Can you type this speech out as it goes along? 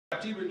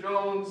Atiba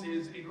Jones,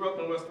 he grew up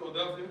in West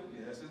Philadelphia.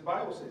 Yes, his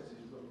Bible says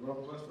he grew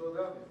up in West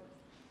Philadelphia.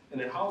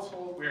 In a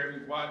household where he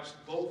watched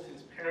both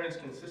his parents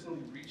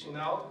consistently reaching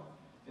out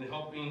and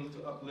helping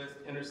to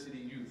uplift inner city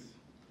youth.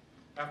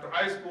 After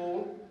high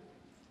school,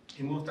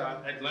 he moved to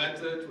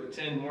Atlanta to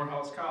attend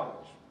Morehouse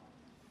College.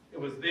 It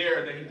was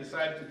there that he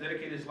decided to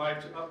dedicate his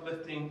life to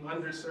uplifting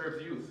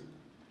underserved youth.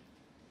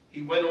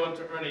 He went on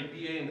to earn a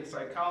BA in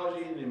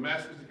psychology and a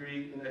master's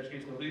degree in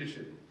educational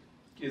leadership.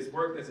 He has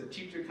worked as a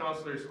teacher,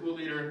 counselor, school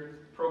leader,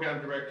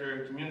 program director,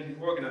 and community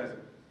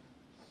organizer.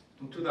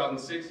 In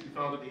 2006, he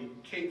founded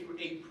a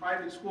K-8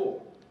 private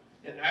school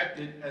and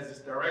acted as its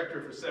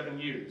director for 7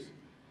 years.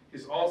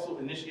 He's also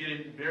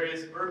initiated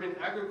various urban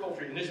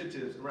agriculture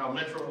initiatives around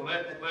Metro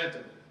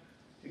Atlanta.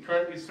 He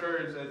currently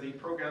serves as the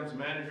programs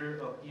manager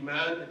of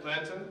Iman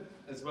Atlanta,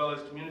 as well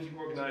as community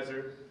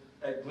organizer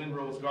at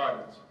Glenrose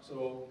Gardens.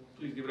 So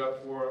please give it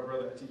up for our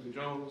brother Atiba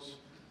Jones.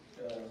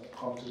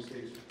 Come to the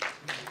stage.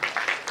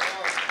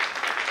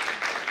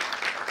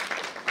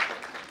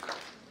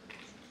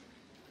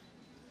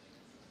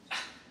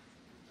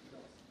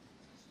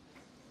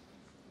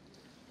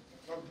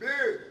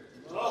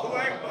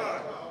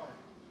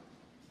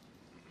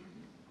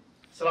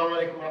 Assalamu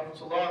alaikum wa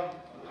rahmatullah.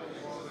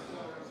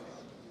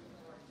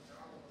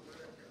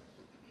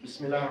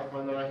 Bismillah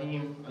ar-Rahman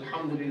ar-Rahim.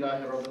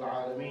 Alhamdulillahi rabbil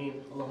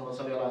alameen. Allahumma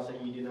salli ala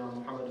Sayyidina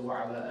Muhammad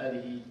wa ala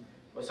alihi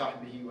wa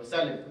sahbihi wa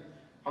sallim.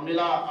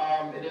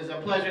 Alhamdulillah, it is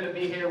a pleasure to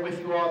be here with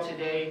you all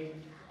today.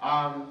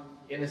 And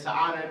it's an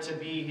honor to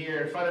be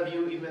here in front of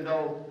you, even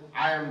though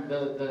I am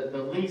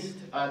the least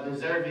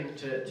deserving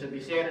to be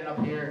standing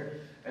up here.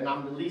 And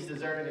I'm the least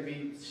deserving to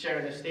be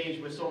sharing the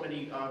stage with so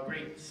many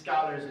great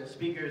scholars and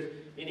speakers.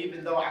 And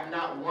even though I'm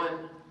not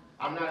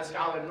a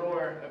scholar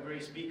nor a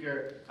great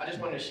speaker, I just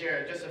want to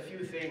share just a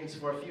few things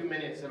for a few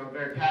minutes that I'm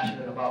very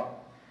passionate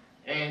about.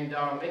 And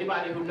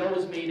anybody who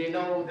knows me, they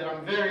know that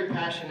I'm very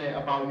passionate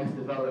about youth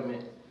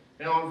development.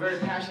 You know, I'm very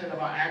passionate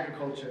about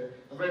agriculture.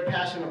 I'm very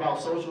passionate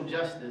about social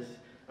justice.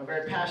 I'm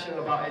very passionate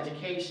about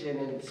education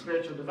and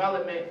spiritual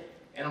development.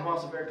 And I'm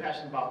also very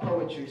passionate about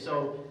poetry.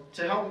 So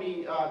to help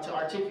me to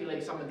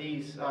articulate some of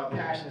these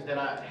passions that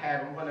I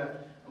have,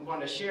 I'm going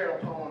to share a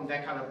poem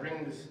that kind of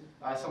brings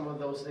some of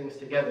those things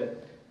together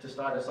to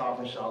start us off,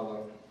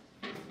 inshallah.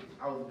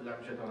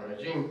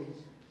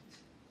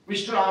 We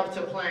strive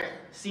to plant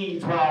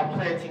seeds while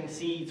planting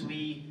seeds.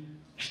 We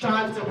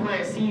strive to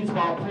plant seeds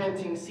while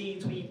planting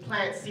seeds. We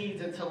plant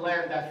seeds into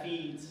land that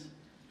feeds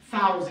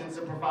thousands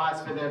and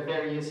provides for their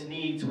various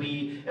needs.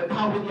 We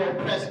empower the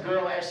oppressed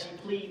girl as she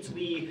pleads.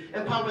 We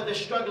empower the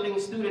struggling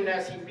student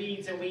as he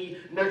reads, and we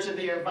nurture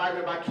the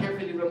environment by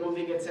carefully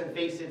removing its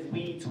invasive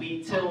weeds.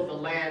 We till the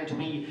land.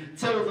 We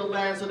till the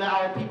land so that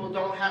our people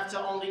don't have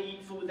to only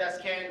eat food that's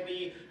canned.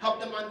 We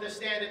help them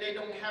understand that they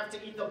don't have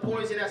to eat the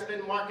poison that's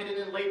been marketed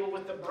and labeled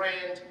with the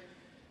brand.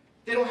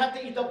 They don't have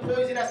to eat the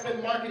poison that's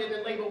been marketed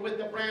and labeled with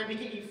the brand. We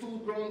can eat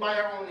food grown by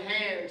our own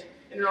hand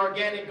in an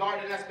organic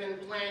garden that's been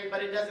planned,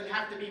 but it doesn't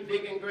have to be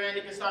big and grand.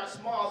 It can start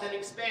small, then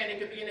expand. It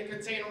could be in a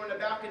container on the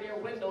balcony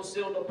or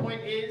windowsill. The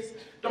point is,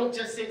 don't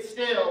just sit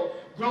still.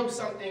 Grow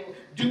something,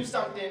 do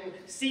something,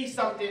 see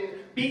something,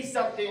 be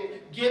something,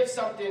 give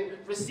something,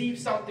 receive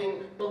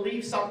something,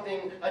 believe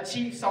something,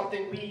 achieve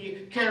something.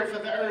 We care for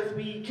the earth.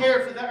 We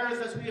care for the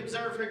earth as we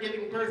observe her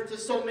giving birth to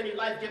so many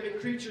life-giving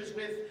creatures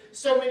with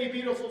so many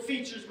beautiful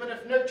features. But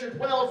if nurtured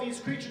well,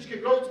 these creatures can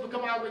grow to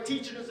become our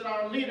teachers and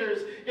our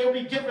leaders. They'll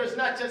be givers,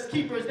 not just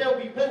keepers. They'll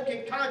be woke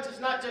and conscious,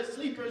 not just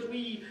sleepers.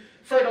 We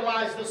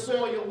fertilize the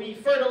soil. We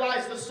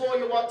fertilize the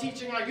soil while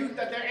teaching our youth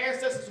that their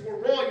ancestors were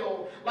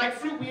royal. Like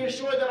fruit, we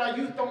ensure that our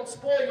youth don't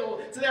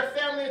spoil. To their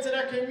family and to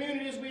their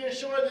communities, we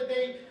ensure that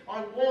they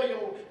are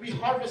loyal. We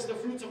harvest the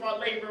fruits of our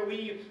labor.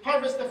 We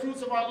harvest the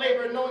fruits of our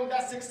labor, knowing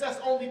that success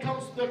only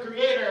comes from the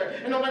Creator.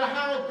 And no matter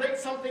how great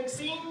something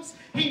seems,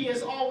 He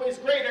is always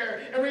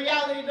greater. In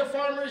reality, the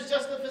farmer is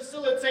just a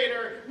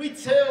facilitator. We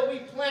till, we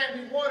plant,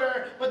 we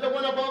water, but the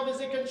one above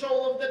is in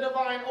control of the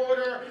divine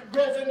order.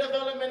 Growth and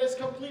development is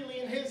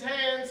completely in His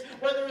hands,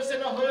 whether it's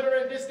in a hood or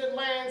in distant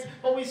lands.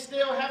 But we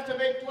still have to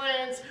make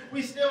plans.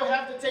 We still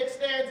have to take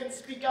stands and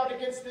speak out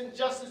against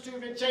injustice to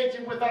even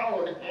changing with our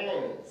own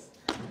hands.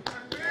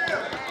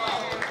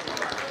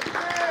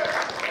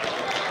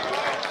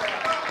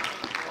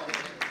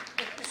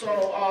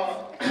 So,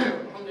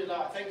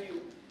 alhamdulillah, thank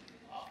you.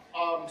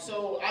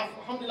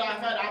 Alhamdulillah,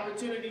 I've had the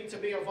opportunity to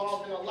be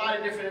involved in a lot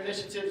of different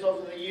initiatives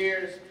over the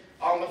years.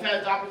 I've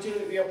had the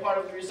opportunity to be a part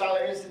of the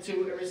Risala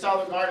Institute and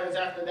Risala Gardens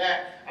after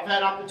that. I've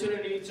had the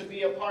opportunity to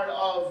be a part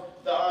of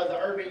the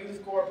Urban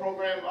Youth Corps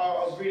program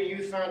of Greedy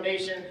Youth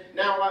Foundation.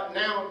 Now,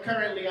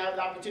 currently, I have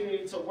the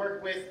opportunity to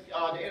work with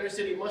the Inner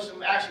City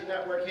Muslim Action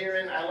Network here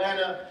in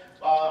Atlanta,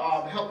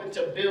 helping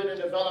to build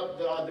and develop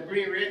the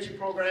Green Reentry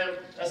program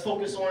that's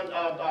focused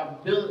on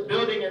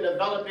building and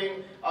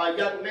developing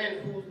young men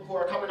who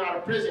are coming out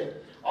of prison.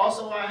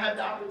 Also, I have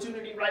the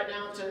opportunity right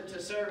now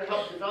to serve and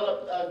help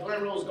develop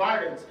Glenrose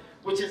Gardens,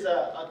 which is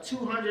a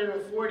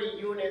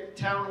 240-unit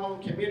townhome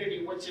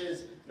community, which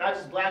is not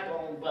just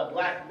Black-owned, but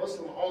Black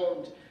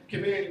Muslim-owned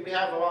community. We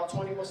have about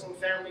 20 Muslim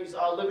families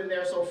living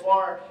there so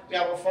far. We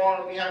have a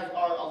farm. We have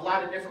a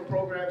lot of different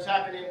programs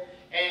happening.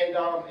 And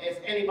if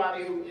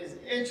anybody who is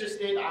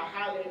interested, I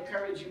highly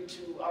encourage you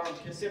to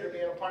consider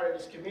being a part of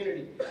this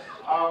community.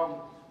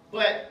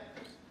 But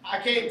I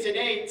came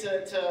today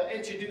to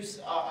introduce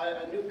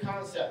a new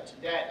concept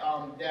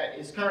that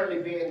is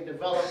currently being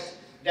developed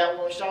that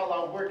will,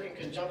 inshallah, work in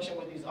conjunction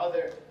with these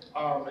other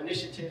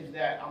initiatives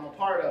that I'm a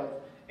part of.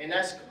 And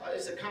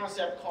it's a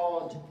concept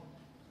called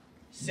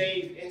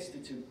Save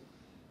Institute.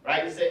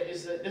 Right? This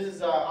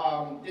is an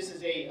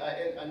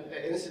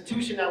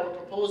institution that we're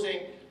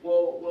proposing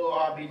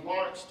will be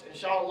launched,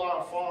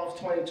 inshallah, fall of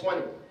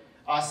 2020.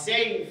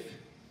 Save,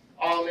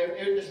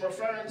 it is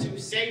referring to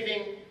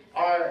saving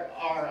our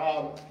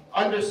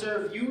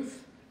underserved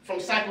youth from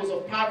cycles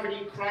of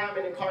poverty, crime,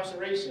 and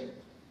incarceration.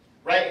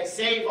 Right? And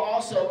SAVE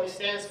also, it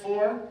stands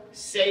for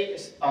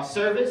service,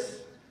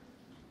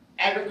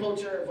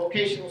 agriculture,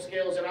 vocational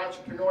skills, and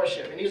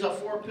entrepreneurship. And these are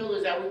 4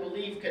 pillars that we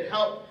believe could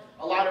help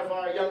a lot of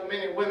our young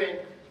men and women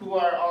who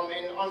are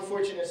in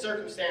unfortunate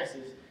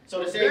circumstances.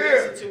 So the SAVE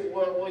Institute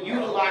will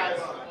utilize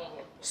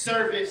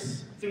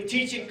service through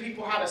teaching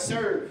people how to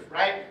serve,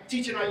 right?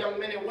 Teaching our young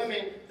men and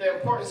women the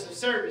importance of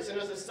service. And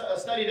there's a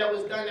study that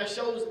was done that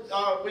shows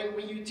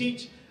when you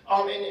teach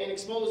and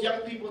expose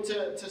young people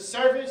to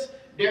service,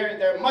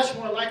 they're much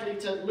more likely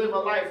to live a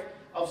life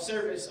of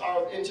service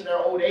into their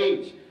old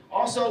age.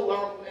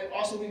 Also,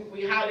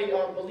 we highly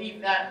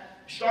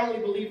strongly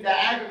believe that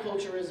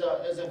agriculture is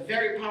a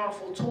very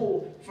powerful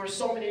tool for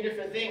so many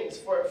different things,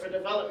 for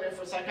development,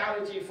 for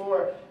psychology,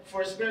 for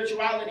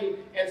spirituality,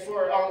 and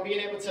for being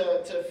able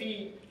to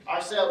feed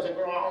ourselves and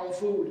grow our own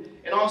food.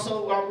 And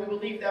also, we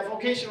believe that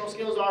vocational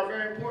skills are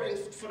very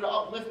important for the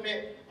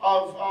upliftment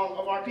of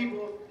our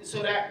people,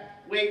 so that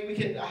way we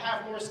can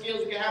have more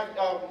skills, we can have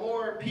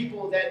more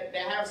people that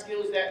have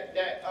skills that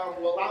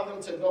will allow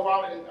them to go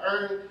out and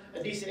earn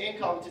a decent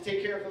income to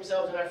take care of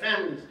themselves and their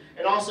families.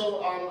 And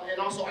also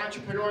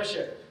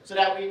entrepreneurship, so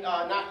that we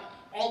not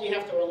only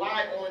have to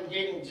rely on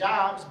getting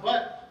jobs,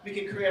 but we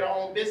can create our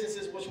own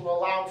businesses, which will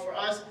allow for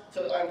us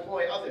to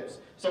employ others.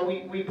 So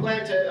we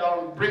plan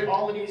to bring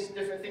all of these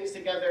different things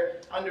together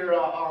under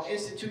an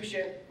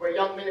institution where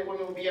young men and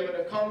women will be able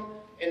to come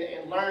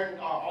and learn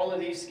all of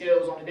these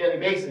skills on a daily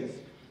basis.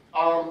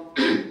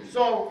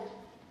 So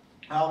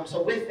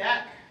with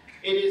that,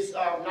 it is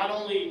not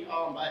only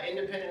an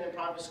independent and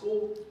private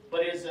school,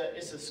 but it's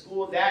a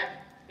school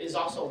that is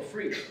also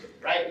free,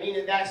 right?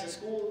 Meaning that's a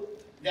school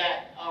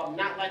that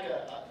not like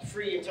a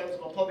free in terms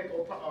of a public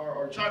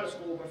or charter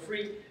school, but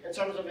free in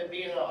terms of it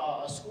being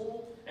a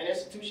school, an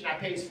institution that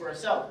pays for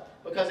itself.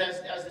 Because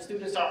as the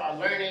students are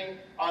learning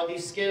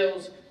these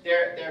skills,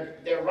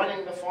 they're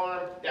running the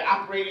farm, they're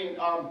operating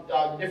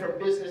different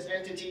business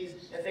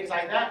entities and things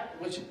like that,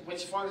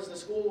 which funds the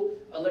school,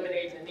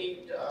 eliminating the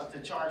need to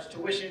charge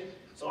tuition.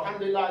 So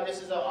alhamdulillah,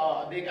 this is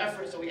a big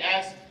effort. So we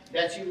ask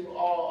that you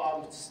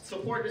all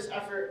support this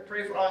effort,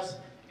 pray for us,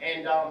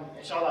 and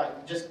inshallah,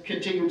 just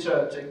continue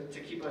to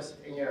keep us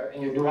in your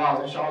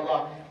du'as,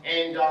 inshallah.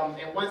 And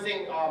one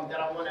thing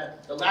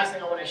the last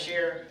thing I want to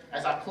share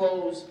as I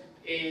close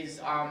is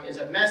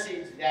a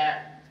message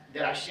that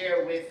I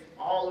share with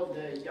all of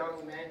the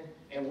young men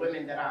and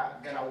women that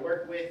I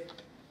work with,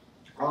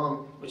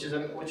 which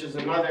is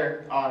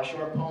another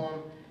short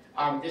poem.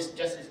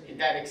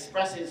 That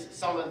expresses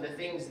some of the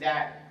things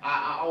that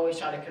I always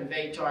try to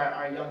convey to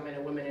our young men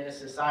and women in this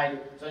society.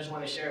 So I just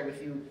want to share it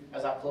with you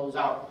as I close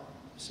out.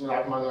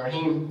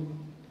 Bismillahirrahmanirrahim.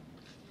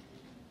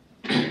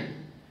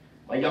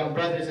 My young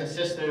brothers and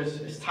sisters,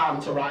 it's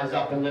time to rise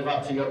up and live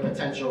up to your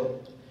potential.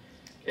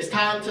 It's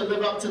time to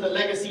live up to the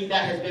legacy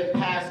that has been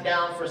passed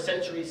down for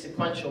centuries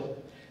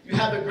sequential. You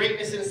have a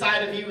greatness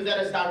inside of you that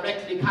is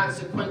directly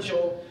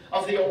consequential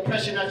of the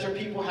oppression that your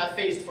people have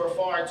faced for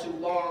far too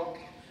long.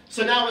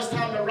 So now it's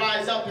time to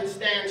rise up and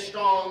stand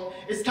strong.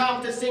 It's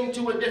time to sing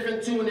to a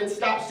different tune and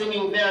stop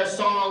singing their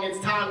song. It's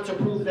time to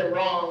prove them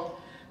wrong.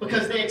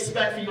 Because they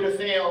expect for you to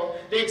fail.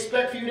 They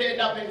expect for you to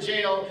end up in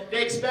jail.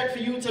 They expect for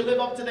you to live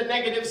up to the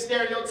negative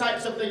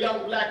stereotypes of the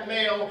young black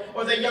male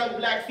or the young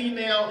black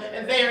female,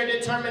 and they are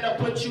determined to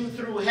put you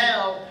through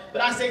hell.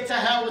 But I say to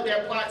hell with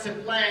their plots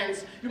and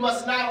plans. You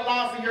must not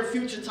allow for your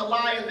future to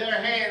lie in their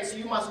hands, so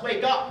you must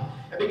wake up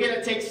and begin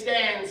to take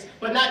stands,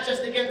 but not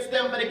just against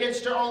them, but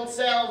against your own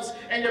selves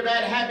and your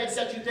bad habits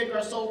that you think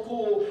are so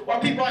cool. While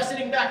people are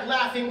sitting back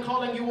laughing,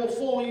 calling you a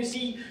fool, you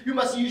see, you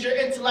must use your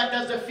intellect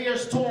as a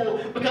fierce tool,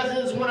 because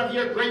it is one of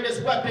your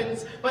greatest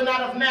weapons, but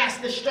not of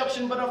mass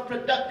destruction, but of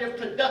productive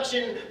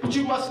production. But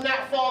you must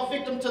not fall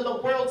victim to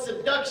the world's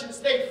seduction.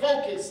 Stay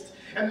focused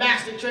and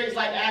master trades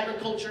like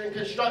agriculture and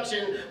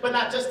construction, but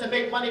not just to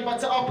make money, but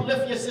to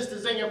uplift your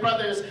sisters and your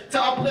brothers,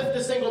 to uplift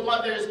the single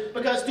mothers,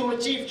 because to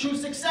achieve true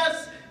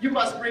success, you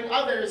must bring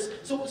others.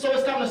 So it's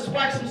time to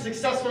spark some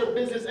successful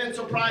business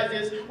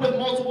enterprises with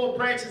multiple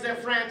branches and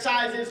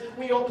franchises.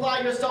 When you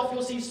apply yourself,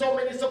 you'll see so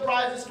many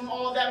surprises from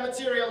all that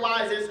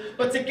materializes.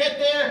 But to get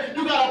there,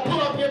 you gotta pull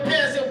up your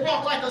pants and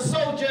walk like a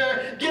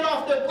soldier. Get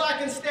off the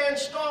block and stand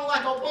strong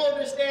like a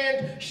boulder.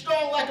 Stand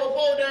strong like a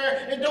boulder.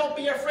 And don't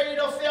be afraid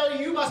of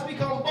failure. You must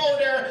become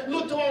bolder.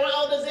 Look to our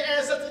elders and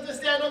ancestors to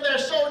stand on their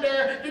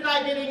shoulder. You're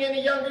not getting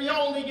any younger, you're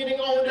only getting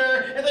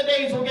older. And the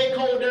days will get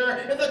colder,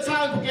 and the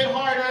times will get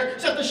harder.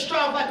 So you have to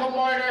strive like a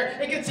martyr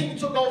and continue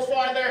to go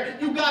farther.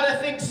 You gotta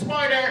think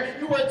smarter.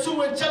 You are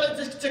too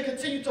intelligent to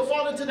continue to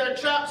fall into their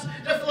traps.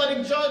 They're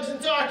flooding drugs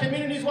into our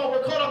communities while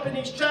we're caught up in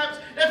these traps.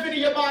 They're feeding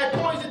your mind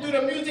poison through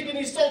the music and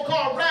these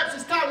so-called raps.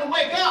 It's time to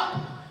wake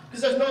up,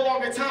 because there's no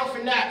longer time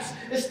for naps.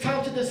 It's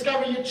time to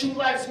discover your true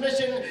life's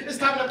mission. It's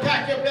time to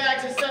pack your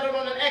bags and set out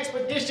on an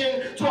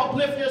expedition to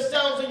uplift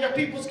yourselves and your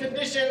people's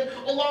condition.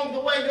 Along the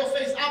way, you'll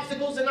face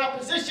obstacles and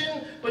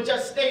opposition, but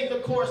just stay the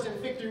course and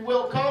victory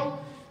will come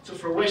to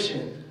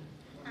fruition.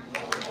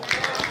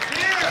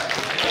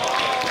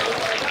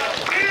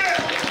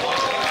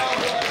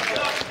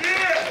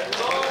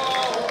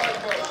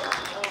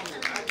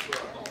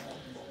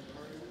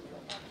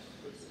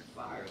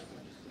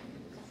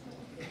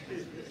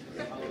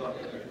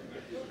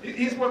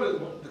 He's one of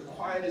the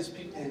quietest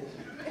people.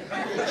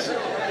 I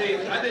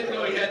mean, I didn't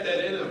know he had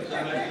that in him.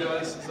 You know,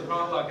 it's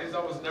subhanAllah. He's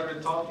almost never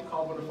talked. You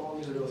call him on the phone,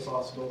 he's a real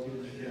soft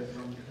spoken.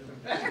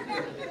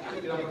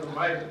 Pick it up on the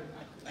mic.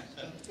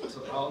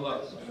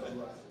 SubhanAllah.